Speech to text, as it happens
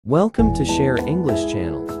Welcome to Share English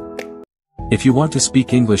channel. If you want to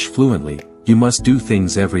speak English fluently, you must do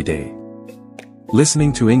things every day.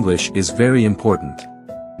 Listening to English is very important.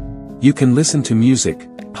 You can listen to music,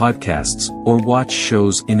 podcasts, or watch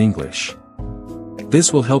shows in English.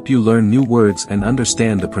 This will help you learn new words and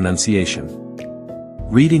understand the pronunciation.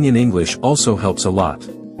 Reading in English also helps a lot.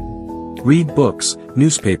 Read books,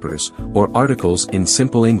 newspapers, or articles in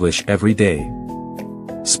simple English every day.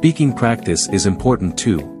 Speaking practice is important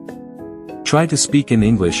too. Try to speak in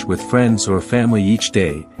English with friends or family each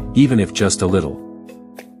day, even if just a little.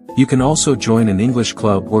 You can also join an English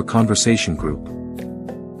club or conversation group.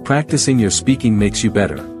 Practicing your speaking makes you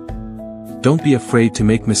better. Don't be afraid to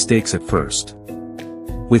make mistakes at first.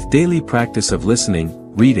 With daily practice of listening,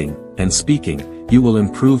 reading, and speaking, you will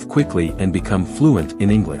improve quickly and become fluent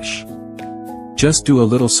in English. Just do a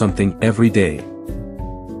little something every day.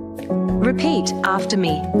 Repeat after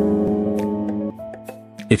me.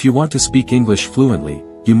 If you want to speak English fluently,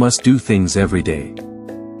 you must do things every day.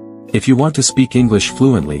 If you want to speak English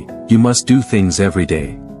fluently, you must do things every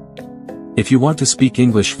day. If you want to speak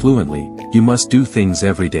English fluently, you must do things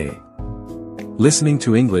every day. Listening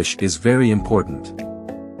to English is very important.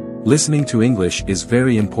 Listening to English is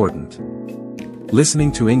very important.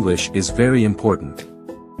 Listening to English is very important.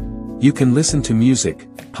 You can listen to music,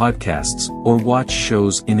 podcasts, or watch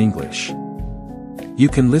shows in English. You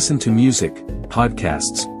can listen to music,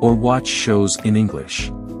 podcasts, or watch shows in English.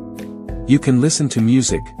 You can listen to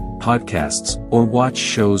music, podcasts, or watch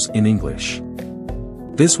shows in English.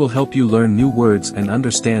 This will help you learn new words and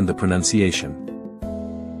understand the pronunciation.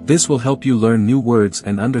 This will help you learn new words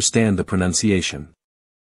and understand the pronunciation.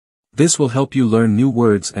 This will help you learn new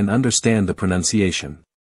words and understand the pronunciation.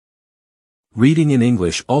 Reading in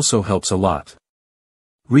English also helps a lot.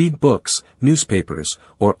 Read books, newspapers,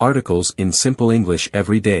 or articles in simple English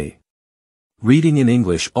every day. Reading in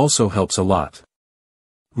English also helps a lot.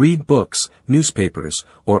 Read books, newspapers,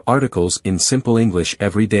 or articles in simple English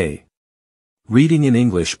every day. Reading in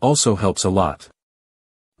English also helps a lot.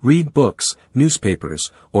 Read books,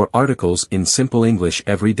 newspapers, or articles in simple English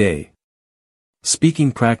every day.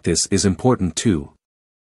 Speaking practice is important too.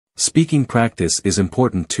 Speaking practice is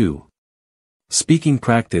important too. Speaking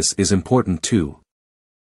practice is important too.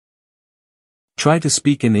 Try to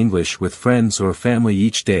speak in English with friends or family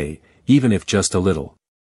each day, even if just a little.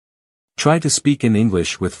 Try to speak in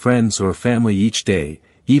English with friends or family each day,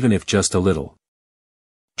 even if just a little.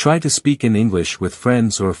 Try to speak in English with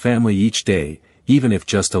friends or family each day, even if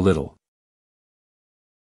just a little.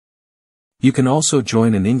 You can also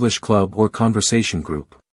join an English club or conversation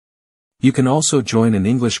group. You can also join an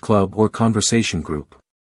English club or conversation group.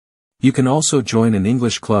 You can also join an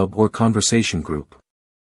English club or conversation group.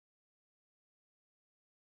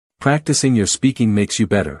 Practicing your speaking makes you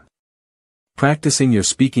better. Practicing your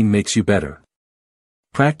speaking makes you better.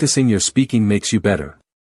 Practicing your speaking makes you better.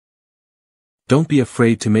 Don't be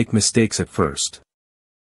afraid to make mistakes at first.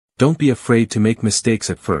 Don't be afraid to make mistakes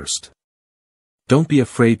at first. Don't be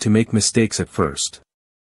afraid to make mistakes at first.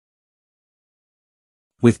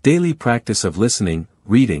 With daily practice of listening,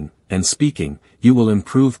 reading, and speaking, you will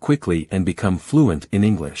improve quickly and become fluent in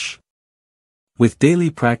English. With daily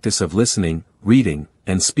practice of listening, reading,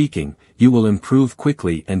 and speaking, you will improve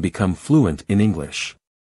quickly and become fluent in English.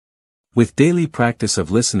 With daily practice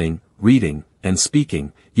of listening, reading, and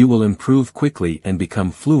speaking, you will improve quickly and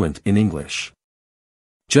become fluent in English.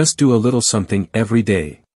 Just do a little something every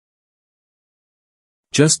day.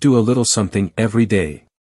 Just do a little something every day.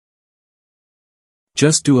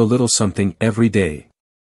 Just do a little something every day.